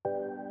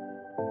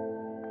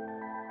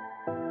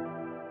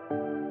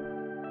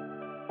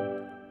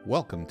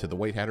Welcome to the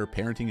White Hatter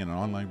Parenting in an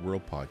Online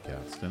World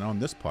podcast. And on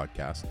this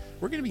podcast,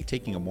 we're going to be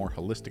taking a more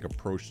holistic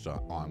approach to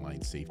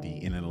online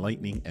safety in an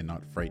enlightening and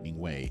not frightening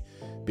way,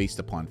 based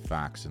upon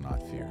facts and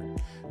not fear.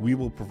 We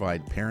will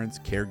provide parents,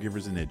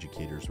 caregivers, and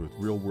educators with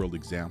real-world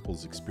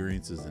examples,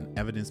 experiences, and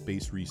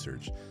evidence-based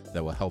research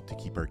that will help to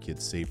keep our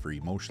kids safer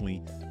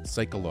emotionally,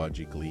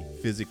 psychologically,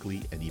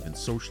 physically, and even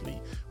socially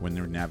when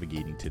they're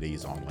navigating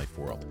today's online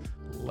world.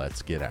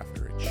 Let's get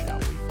after it, shall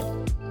we?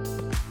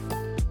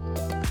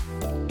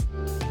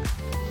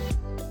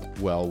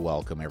 Well,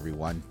 welcome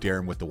everyone.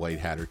 Darren with the White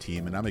Hatter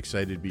team, and I'm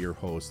excited to be your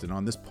host. And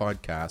on this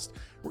podcast,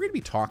 we're going to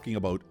be talking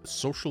about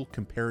social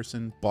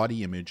comparison,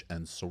 body image,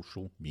 and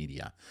social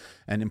media.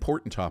 An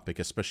important topic,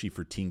 especially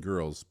for teen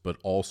girls, but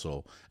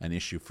also an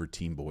issue for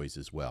teen boys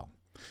as well.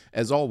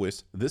 As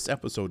always, this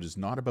episode is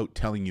not about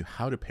telling you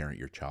how to parent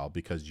your child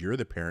because you're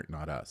the parent,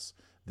 not us.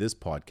 This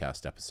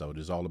podcast episode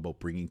is all about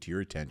bringing to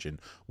your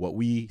attention what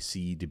we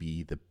see to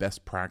be the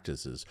best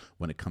practices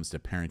when it comes to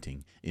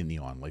parenting in the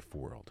online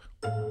world.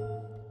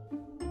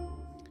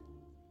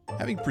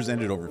 Having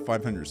presented over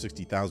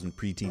 560,000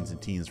 preteens and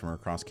teens from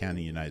across Canada and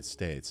the United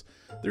States,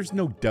 there's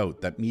no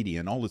doubt that media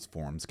in all its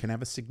forms can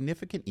have a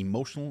significant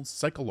emotional,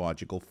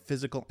 psychological,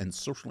 physical, and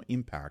social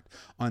impact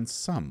on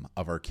some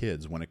of our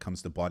kids when it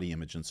comes to body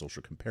image and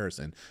social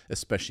comparison,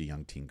 especially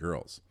young teen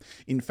girls.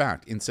 In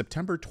fact, in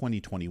September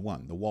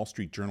 2021, the Wall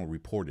Street Journal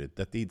reported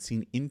that they'd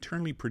seen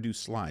internally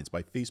produced slides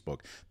by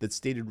Facebook that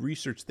stated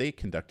research they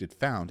conducted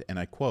found, and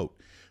I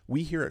quote,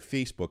 "We here at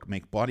Facebook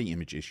make body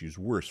image issues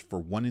worse for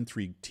 1 in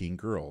 3 teen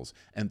girls,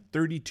 and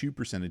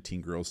 32% of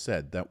teen girls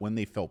said that when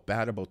they felt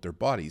bad about their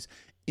bodies,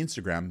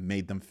 Instagram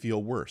made them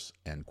feel worse,"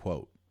 end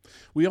quote.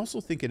 We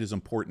also think it is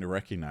important to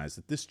recognize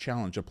that this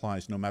challenge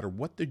applies no matter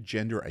what the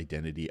gender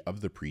identity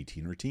of the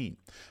preteen or teen.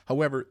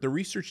 However, the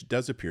research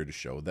does appear to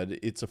show that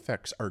its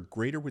effects are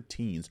greater with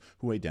teens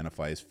who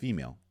identify as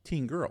female,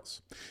 teen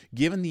girls.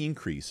 Given the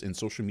increase in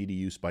social media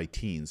use by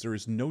teens, there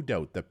is no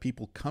doubt that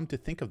people come to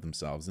think of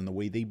themselves in the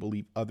way they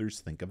believe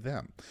others think of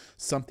them,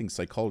 something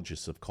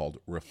psychologists have called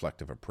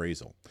reflective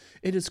appraisal.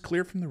 It is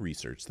clear from the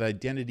research that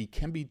identity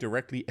can be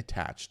directly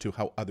attached to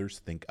how others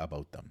think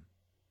about them.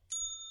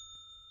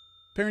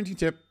 Parenting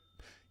tip.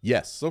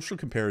 Yes, social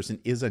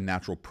comparison is a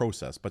natural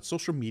process, but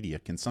social media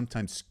can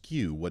sometimes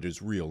skew what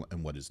is real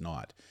and what is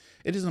not.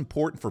 It is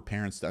important for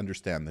parents to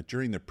understand that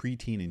during their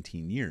preteen and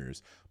teen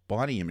years,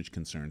 body image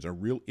concerns are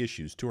real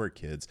issues to our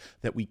kids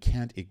that we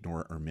can't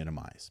ignore or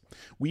minimize.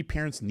 We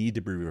parents need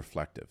to be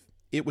reflective.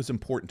 It was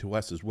important to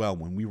us as well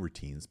when we were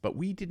teens, but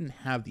we didn't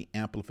have the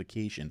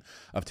amplification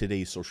of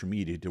today's social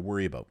media to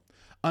worry about.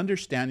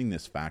 Understanding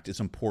this fact is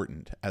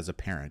important as a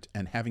parent,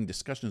 and having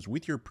discussions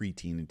with your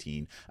preteen and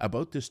teen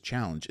about this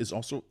challenge is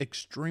also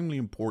extremely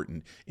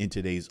important in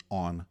today's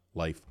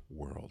on-life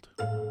world.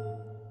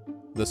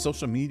 The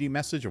social media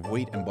message of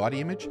weight and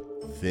body image?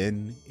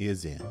 Thin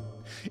is in.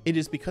 It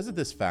is because of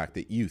this fact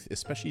that youth,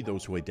 especially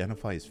those who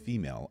identify as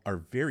female, are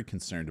very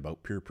concerned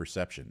about peer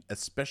perception,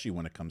 especially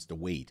when it comes to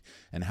weight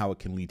and how it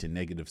can lead to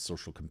negative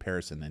social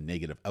comparison and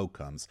negative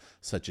outcomes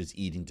such as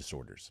eating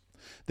disorders.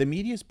 The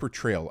media's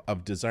portrayal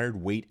of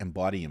desired weight and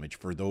body image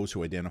for those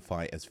who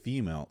identify as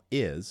female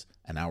is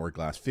an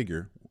hourglass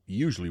figure,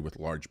 usually with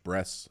large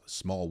breasts,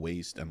 small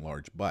waist, and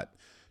large butt,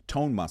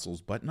 toned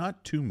muscles but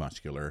not too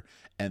muscular,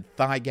 and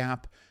thigh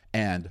gap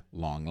and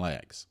long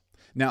legs.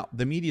 Now,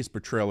 the media's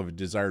portrayal of a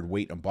desired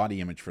weight and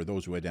body image for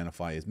those who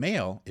identify as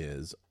male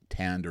is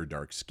tanned or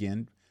dark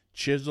skin,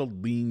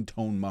 chiseled lean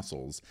toned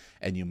muscles,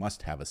 and you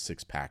must have a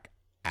six-pack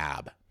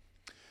ab.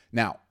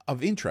 Now,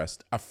 of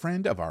interest, a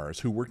friend of ours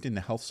who worked in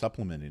the health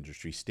supplement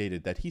industry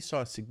stated that he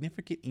saw a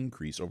significant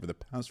increase over the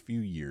past few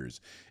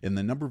years in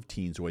the number of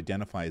teens who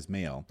identify as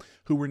male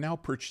who were now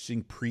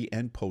purchasing pre-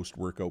 and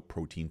post-workout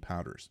protein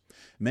powders.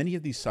 Many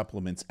of these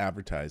supplements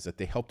advertise that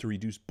they help to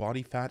reduce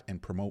body fat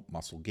and promote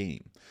muscle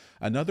gain.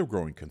 Another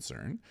growing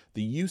concern,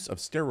 the use of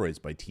steroids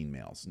by teen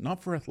males,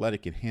 not for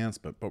athletic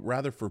enhancement, but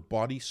rather for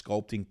body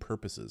sculpting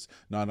purposes,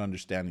 not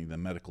understanding the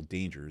medical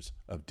dangers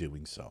of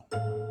doing so.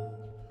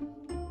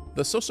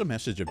 The social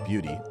message of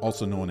beauty,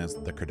 also known as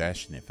the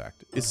Kardashian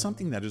effect, is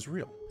something that is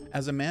real.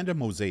 As Amanda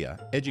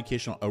Mosea,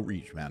 educational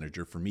outreach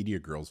manager for Media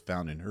Girls,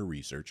 found in her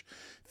research,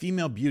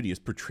 female beauty is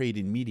portrayed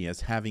in media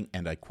as having,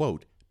 and I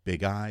quote,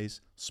 big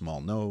eyes,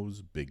 small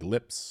nose, big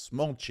lips,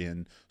 small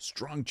chin,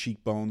 strong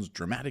cheekbones,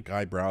 dramatic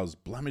eyebrows,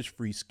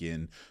 blemish-free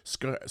skin,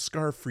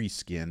 scar-free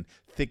skin,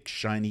 thick,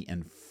 shiny,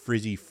 and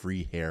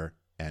frizzy-free hair,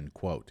 end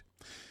quote.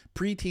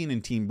 Preteen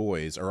and teen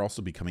boys are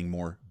also becoming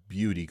more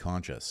beauty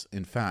conscious.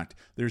 In fact,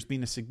 there's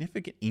been a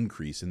significant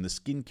increase in the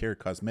skincare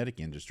cosmetic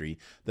industry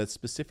that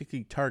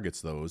specifically targets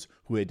those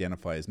who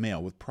identify as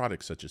male with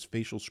products such as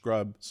facial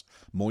scrubs,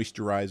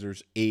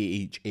 moisturizers,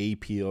 AHA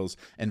peels,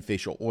 and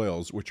facial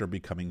oils, which are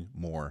becoming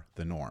more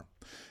the norm.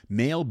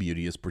 Male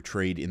beauty is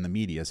portrayed in the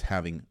media as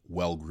having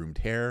well-groomed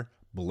hair,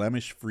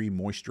 blemish-free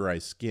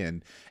moisturized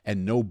skin,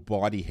 and no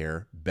body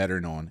hair,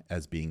 better known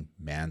as being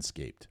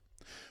manscaped.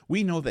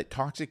 We know that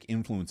toxic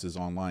influences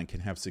online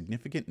can have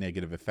significant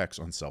negative effects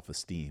on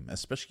self-esteem,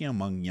 especially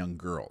among young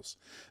girls.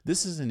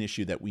 This is an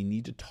issue that we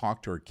need to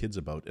talk to our kids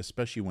about,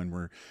 especially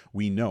when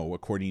we know,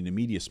 according to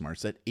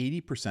MediaSmarts, that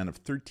 80% of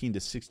 13 to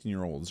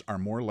 16-year-olds are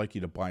more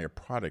likely to buy a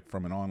product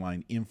from an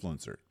online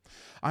influencer.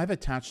 I've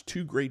attached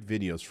 2 great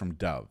videos from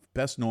Dove,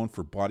 best known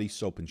for body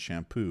soap and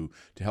shampoo,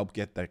 to help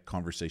get that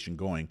conversation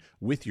going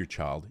with your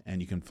child,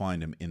 and you can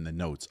find them in the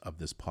notes of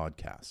this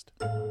podcast.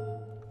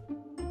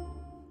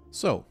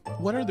 So,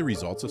 what are the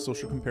results of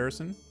social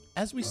comparison?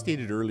 As we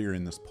stated earlier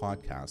in this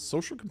podcast,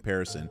 social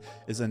comparison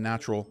is a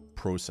natural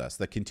process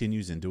that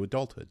continues into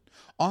adulthood.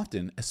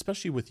 Often,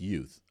 especially with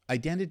youth,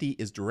 identity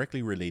is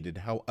directly related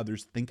to how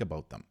others think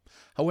about them.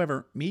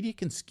 However, media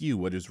can skew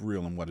what is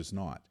real and what is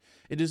not.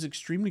 It is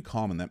extremely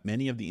common that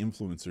many of the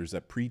influencers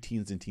that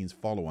preteens and teens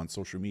follow on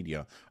social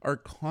media are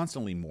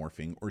constantly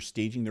morphing or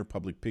staging their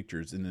public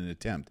pictures in an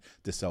attempt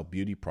to sell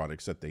beauty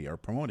products that they are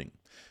promoting.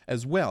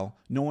 As well,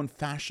 known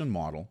fashion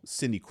model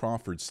Cindy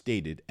Crawford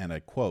stated, and I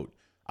quote,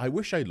 "I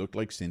wish I looked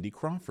like Cindy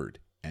Crawford,"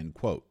 end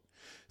quote.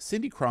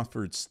 Cindy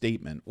Crawford's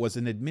statement was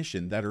an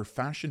admission that her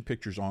fashion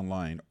pictures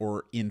online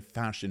or in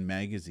fashion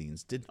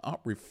magazines did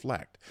not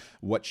reflect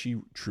what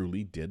she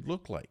truly did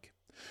look like.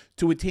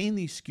 To attain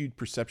these skewed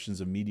perceptions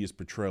of media's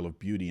portrayal of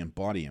beauty and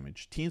body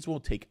image, teens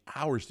will take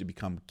hours to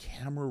become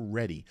camera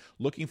ready,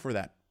 looking for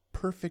that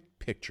perfect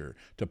picture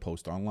to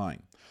post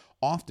online.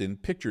 Often,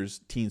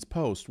 pictures teens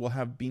post will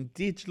have been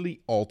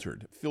digitally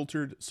altered,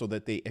 filtered so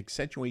that they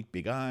accentuate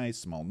big eyes,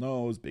 small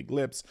nose, big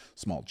lips,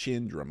 small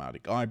chin,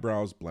 dramatic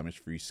eyebrows,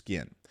 blemish-free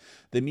skin.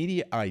 The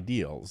media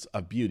ideals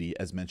of beauty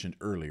as mentioned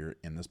earlier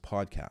in this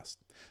podcast.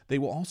 They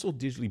will also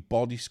digitally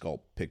body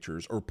sculpt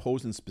pictures or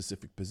pose in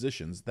specific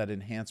positions that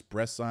enhance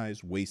breast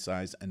size, waist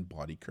size, and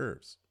body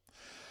curves.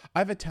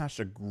 I've attached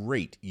a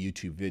great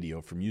YouTube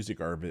video from music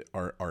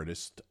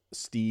artist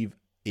Steve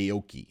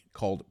Aoki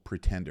called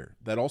Pretender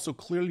that also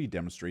clearly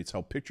demonstrates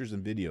how pictures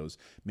and videos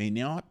may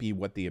not be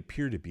what they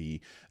appear to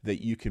be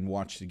that you can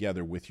watch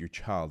together with your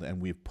child,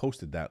 and we've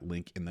posted that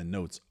link in the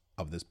notes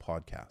of this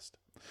podcast.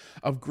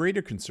 Of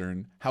greater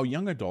concern, how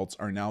young adults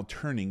are now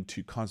turning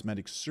to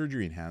cosmetic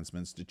surgery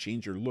enhancements to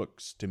change their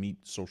looks to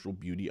meet social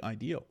beauty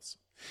ideals.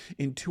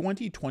 In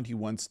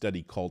 2021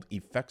 study called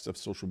Effects of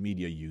Social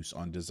Media Use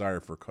on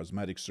Desire for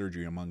Cosmetic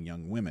Surgery Among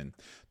Young Women,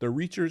 the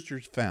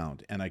researchers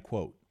found, and I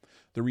quote,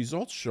 "The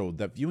results showed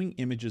that viewing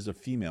images of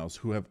females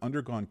who have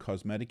undergone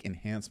cosmetic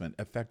enhancement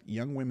affect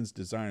young women's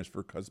desires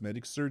for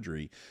cosmetic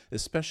surgery,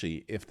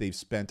 especially if they've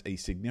spent a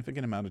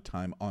significant amount of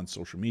time on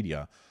social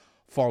media,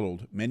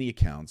 followed many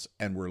accounts,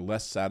 and were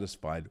less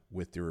satisfied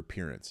with their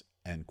appearance,"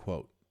 end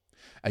quote.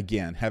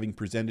 Again, having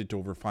presented to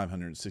over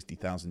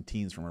 560,000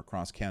 teens from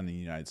across Canada and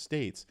the United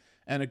States,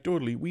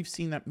 anecdotally, we've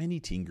seen that many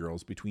teen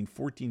girls between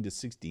 14 to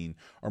 16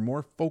 are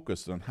more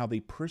focused on how they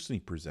personally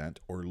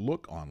present or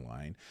look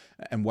online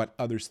and what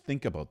others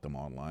think about them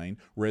online,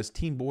 whereas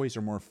teen boys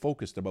are more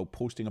focused about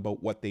posting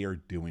about what they are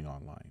doing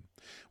online.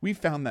 We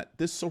found that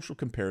this social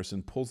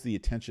comparison pulls the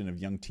attention of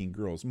young teen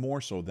girls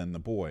more so than the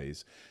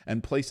boys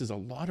and places a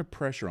lot of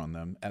pressure on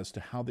them as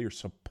to how they are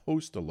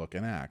supposed to look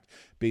and act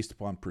based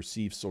upon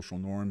perceived social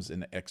norms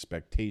and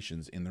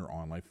expectations in their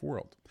online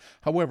world.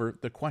 However,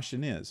 the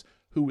question is,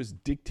 who is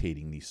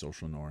dictating these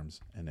social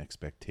norms and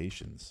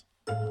expectations?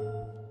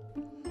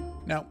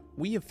 Now,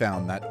 we have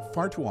found that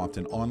far too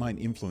often online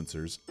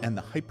influencers and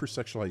the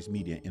hypersexualized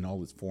media in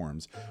all its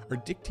forms are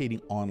dictating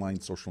online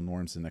social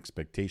norms and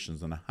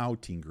expectations on how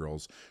teen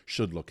girls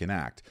should look and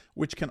act,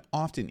 which can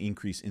often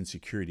increase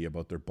insecurity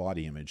about their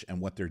body image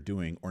and what they're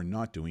doing or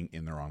not doing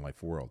in their online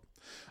world.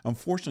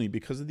 Unfortunately,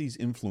 because of these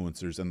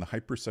influencers and the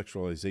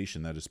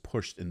hypersexualization that is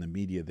pushed in the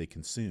media they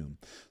consume,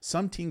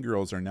 some teen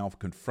girls are now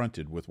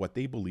confronted with what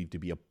they believe to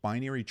be a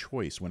binary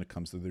choice when it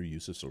comes to their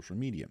use of social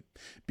media.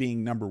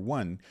 Being number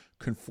one,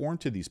 conform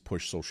to these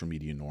push social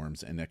media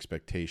norms and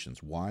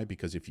expectations. Why?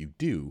 Because if you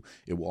do,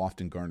 it will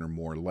often garner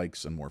more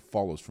likes and more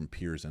follows from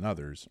peers and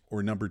others.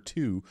 Or number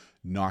two,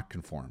 not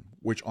conform,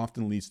 which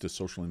often leads to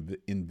social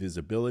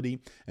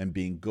invisibility and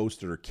being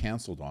ghosted or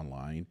canceled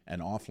online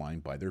and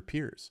offline by their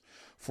peers.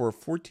 For a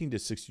 14 to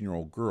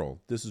 16-year-old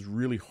girl, this is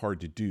really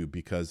hard to do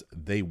because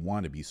they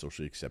want to be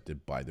socially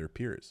accepted by their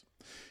peers.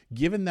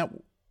 Given that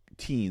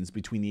teens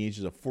between the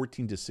ages of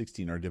 14 to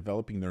 16 are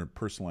developing their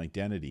personal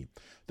identity,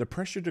 the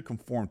pressure to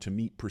conform to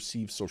meet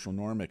perceived social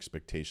norm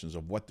expectations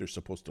of what they're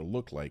supposed to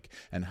look like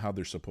and how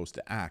they're supposed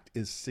to act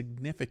is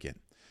significant.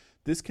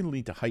 This can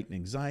lead to heightened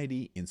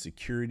anxiety,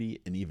 insecurity,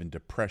 and even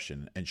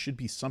depression, and should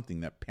be something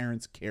that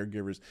parents,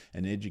 caregivers,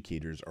 and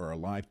educators are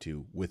alive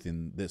to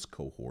within this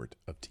cohort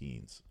of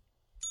teens.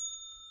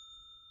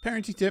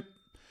 Parenting tip: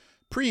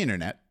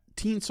 pre-internet,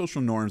 teen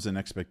social norms and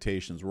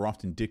expectations were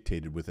often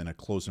dictated within a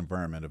closed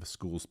environment of a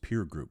school's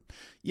peer group.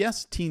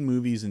 Yes, teen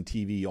movies and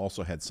TV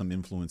also had some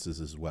influences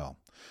as well.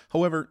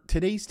 However,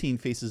 today's teen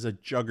faces a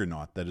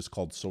juggernaut that is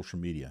called social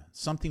media,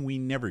 something we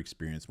never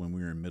experienced when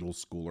we were in middle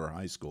school or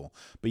high school,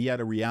 but yet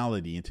a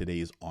reality in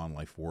today's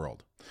online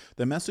world.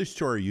 The message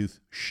to our youth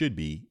should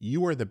be,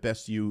 you are the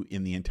best you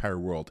in the entire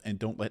world, and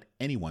don't let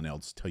anyone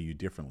else tell you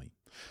differently.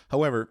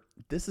 However,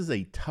 this is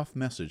a tough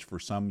message for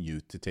some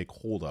youth to take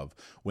hold of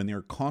when they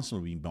are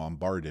constantly being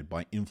bombarded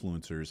by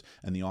influencers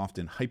and the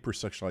often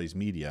hypersexualized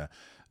media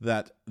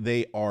that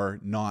they are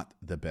not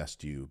the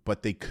best you,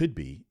 but they could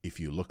be if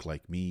you look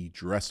like me,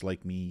 dress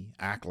like me,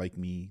 act like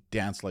me,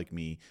 dance like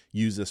me,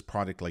 use this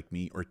product like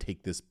me, or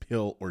take this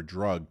pill or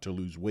drug to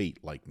lose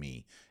weight like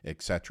me,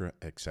 etc.,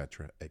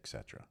 etc.,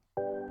 etc.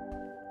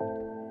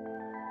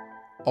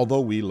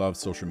 Although we love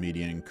social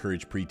media and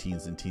encourage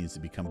preteens and teens to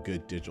become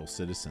good digital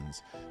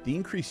citizens, the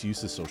increased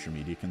use of social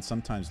media can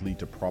sometimes lead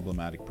to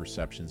problematic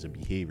perceptions and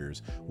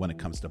behaviors when it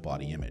comes to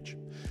body image.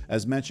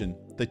 As mentioned,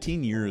 the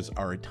teen years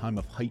are a time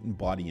of heightened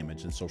body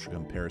image and social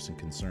comparison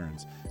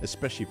concerns,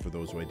 especially for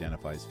those who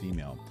identify as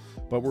female.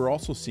 But we're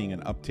also seeing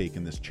an uptake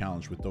in this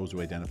challenge with those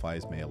who identify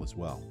as male as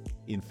well.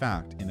 In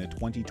fact, in a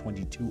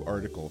 2022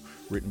 article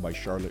written by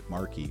Charlotte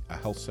Markey, a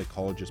health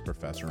psychologist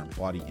professor and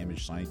body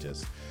image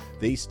scientist,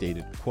 they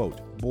stated,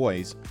 quote,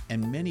 "Boys,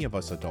 and many of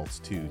us adults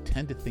too,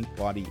 tend to think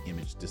body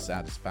image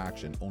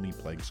dissatisfaction only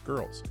plagues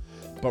girls.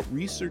 But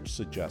research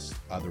suggests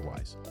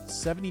otherwise.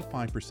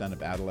 75%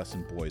 of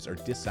adolescent boys are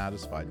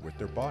dissatisfied with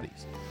their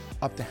bodies.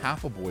 Up to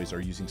half of boys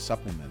are using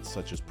supplements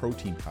such as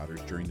protein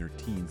powders during their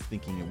teens,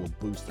 thinking it will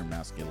boost their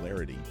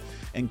masculinity.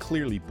 And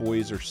clearly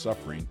boys are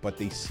suffering, but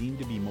they seem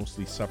to be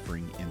mostly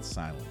suffering in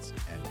silence,"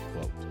 end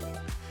quote.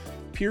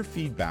 Peer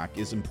feedback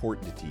is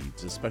important to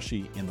teens,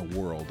 especially in the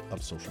world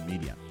of social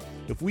media.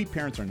 If we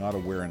parents are not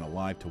aware and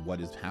alive to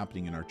what is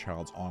happening in our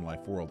child's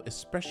online world,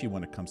 especially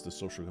when it comes to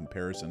social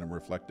comparison and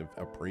reflective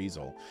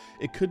appraisal,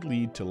 it could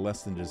lead to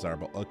less than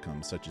desirable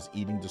outcomes such as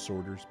eating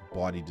disorders,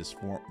 body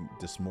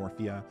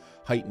dysmorphia,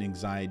 heightened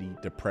anxiety,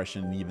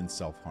 depression, and even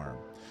self-harm.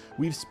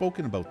 We've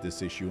spoken about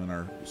this issue in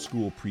our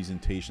school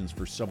presentations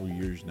for several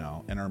years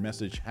now, and our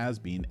message has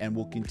been and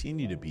will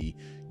continue to be,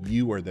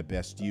 you are the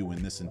best you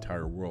in this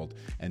entire world,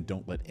 and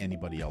don't let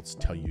anybody else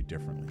tell you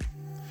differently.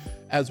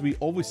 As we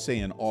always say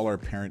in all our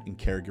parent and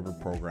caregiver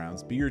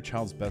programs, be your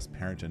child's best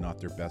parent and not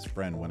their best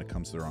friend when it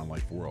comes to their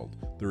online world.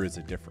 There is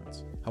a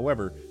difference.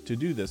 However, to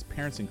do this,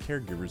 parents and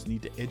caregivers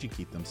need to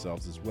educate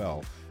themselves as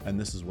well, and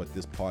this is what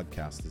this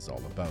podcast is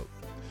all about.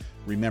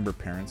 Remember,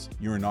 parents,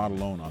 you are not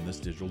alone on this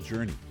digital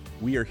journey.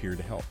 We are here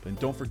to help. And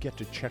don't forget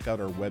to check out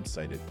our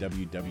website at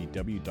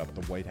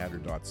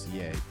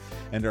www.thewhitehatter.ca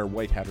and our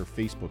White Hatter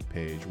Facebook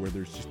page, where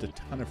there's just a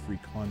ton of free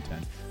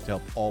content to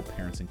help all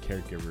parents and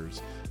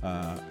caregivers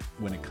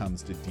when it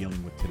comes to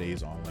dealing with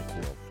today's online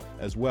world.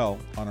 As well,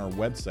 on our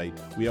website,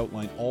 we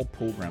outline all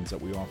programs that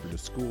we offer to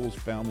schools,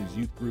 families,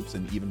 youth groups,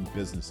 and even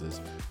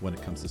businesses when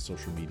it comes to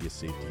social media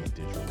safety and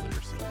digital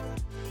literacy.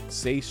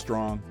 Stay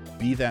strong,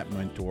 be that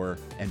mentor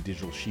and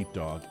digital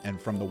sheepdog. And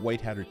from the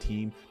White Hatter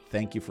team,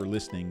 thank you for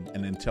listening.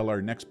 And until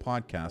our next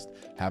podcast,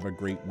 have a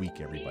great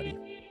week, everybody.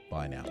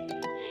 Bye now.